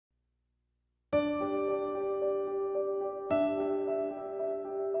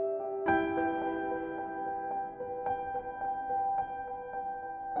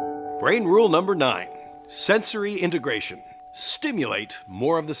Brain rule number 9, sensory integration. Stimulate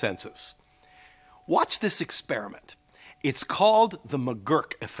more of the senses. Watch this experiment. It's called the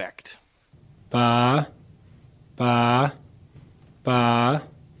McGurk effect. Ba, ba, ba,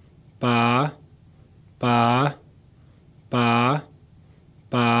 ba, ba, ba,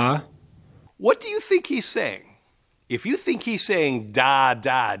 ba. What do you think he's saying? If you think he's saying da,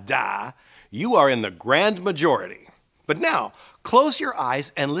 da, da, you are in the grand majority. But now, close your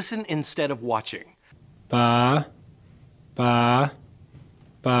eyes and listen instead of watching. Ba, ba,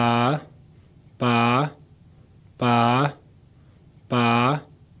 ba, ba, ba, ba,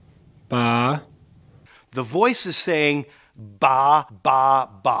 ba. The voice is saying ba, ba,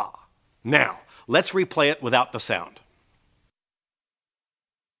 ba. Now, let's replay it without the sound.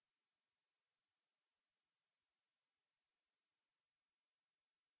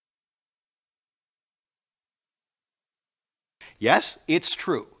 Yes, it's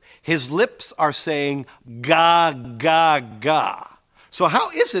true. His lips are saying ga, ga, ga. So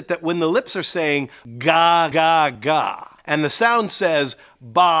how is it that when the lips are saying ga, ga, ga, and the sound says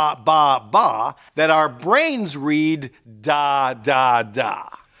ba, ba, ba, that our brains read da, da, da?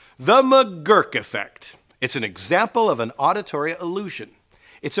 The McGurk effect. It's an example of an auditory illusion.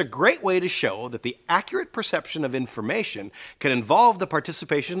 It's a great way to show that the accurate perception of information can involve the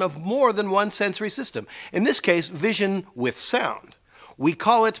participation of more than one sensory system, in this case, vision with sound. We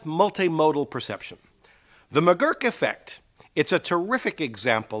call it multimodal perception. The McGurk effect, it's a terrific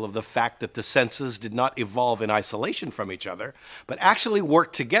example of the fact that the senses did not evolve in isolation from each other, but actually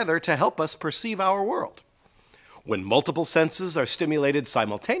work together to help us perceive our world. When multiple senses are stimulated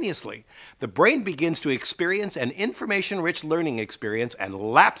simultaneously, the brain begins to experience an information-rich learning experience and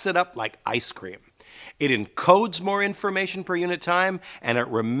laps it up like ice cream. It encodes more information per unit time, and it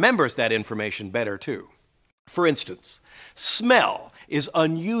remembers that information better too. For instance, smell is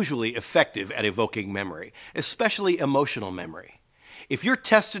unusually effective at evoking memory, especially emotional memory. If you're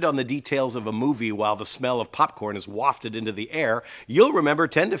tested on the details of a movie while the smell of popcorn is wafted into the air, you'll remember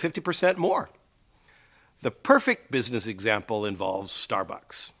 10 to 50% more. The perfect business example involves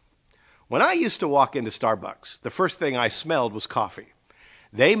Starbucks. When I used to walk into Starbucks, the first thing I smelled was coffee.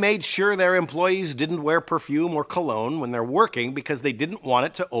 They made sure their employees didn't wear perfume or cologne when they're working because they didn't want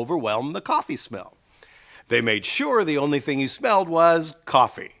it to overwhelm the coffee smell. They made sure the only thing you smelled was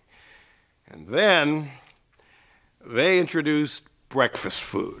coffee. And then they introduced breakfast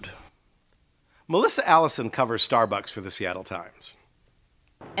food. Melissa Allison covers Starbucks for the Seattle Times.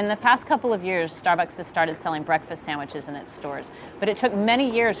 In the past couple of years, Starbucks has started selling breakfast sandwiches in its stores, but it took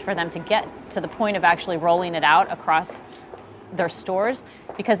many years for them to get to the point of actually rolling it out across their stores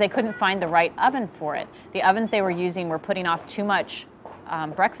because they couldn't find the right oven for it. The ovens they were using were putting off too much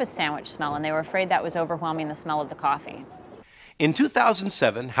breakfast sandwich smell, and they were afraid that was overwhelming the smell of the coffee. In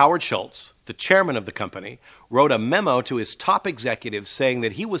 2007, Howard Schultz, the chairman of the company, wrote a memo to his top executives saying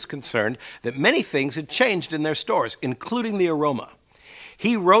that he was concerned that many things had changed in their stores, including the aroma.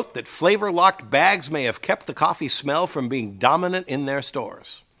 He wrote that flavor-locked bags may have kept the coffee smell from being dominant in their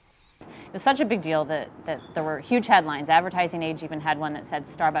stores. It was such a big deal that there were huge headlines. Advertising Age even had one that said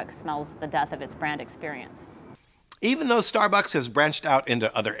Starbucks smells the death of its brand experience. Even though Starbucks has branched out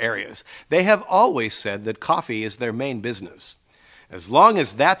into other areas, they have always said that coffee is their main business. As long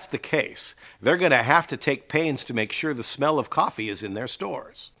as that's the case, they're going to have to take pains to make sure the smell of coffee is in their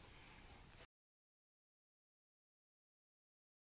stores.